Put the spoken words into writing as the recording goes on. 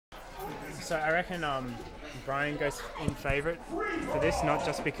So I reckon Brian goes in favourite for this, not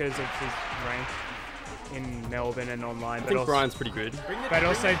just because of his rank in Melbourne and online, I think Brian's pretty good. But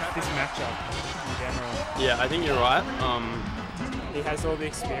also this matchup in general. Yeah, I think you're right. He has all the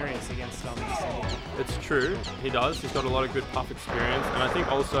experience against Simian. It's true, he does. He's got a lot of good puff experience, and I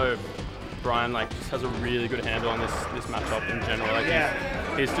think also Brian just has a really good handle on this matchup in general.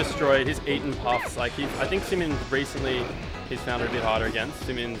 He's destroyed. He's eaten puffs. I think Simian recently he's found it a bit harder against.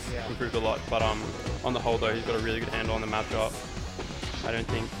 Simian's improved a lot, but on the whole though, he's got a really good handle on the matchup. I don't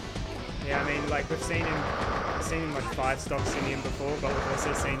think. Yeah, I mean, we've seen him 5-stock Simian before, but we've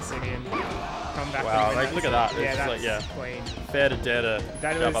also seen Simian come back. Wow, look at that. Yeah, that's clean. Fair to dare to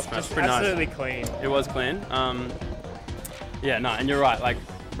that was just absolutely nice. Clean. It was clean. Yeah, no, and you're right.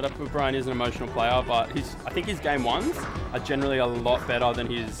 But Brian is an emotional player, but I think his game ones are generally a lot better than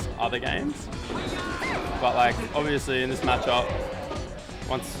his other games. But obviously in this matchup,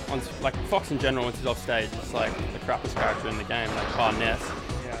 once Fox in general, once he's off stage, it's the crappiest character in the game, bar Ness.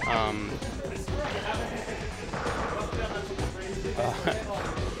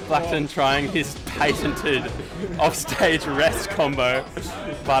 Blacktain trying his patented off-stage rest combo,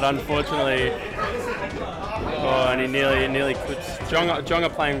 but unfortunately, and he nearly clips. Jonga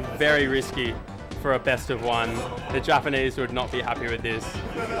playing very risky for a best of one. The Japanese would not be happy with this.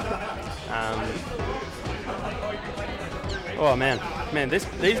 Oh man, these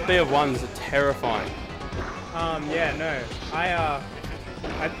B of ones are terrifying. Yeah, no,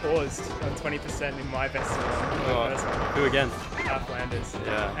 I paused on 20% in my best of one. Who against? Flanders.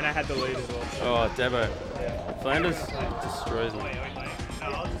 Yeah. And I had the lead as well. So. Oh, Debo. Yeah. Flanders destroys me.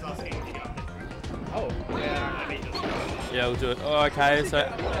 Oh, yeah. Yeah, we'll do it. Oh, okay, so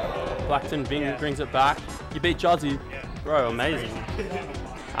Blacktain brings it back. You beat Judzy. Bro, amazing.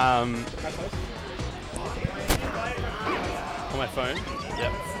 On my phone?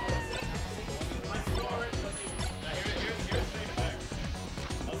 Yep.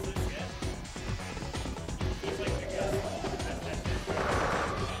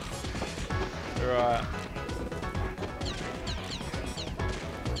 Right.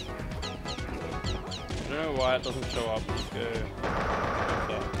 I don't know why it doesn't show up. Let's go.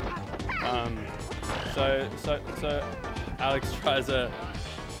 So Alex tries a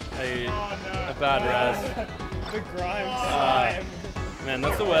bad res. The Grimes. Man,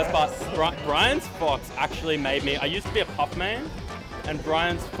 that's the worst part. Brian's Fox actually made me. I used to be a Puff main, and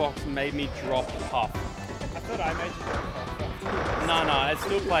Brian's Fox made me drop Puff. I thought I made you drop Puff. No, I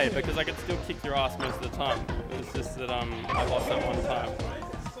still played because I could still kick your ass most of the time. It was just that I lost that one time.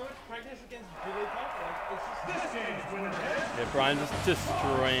 Yeah, Brian just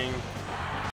destroying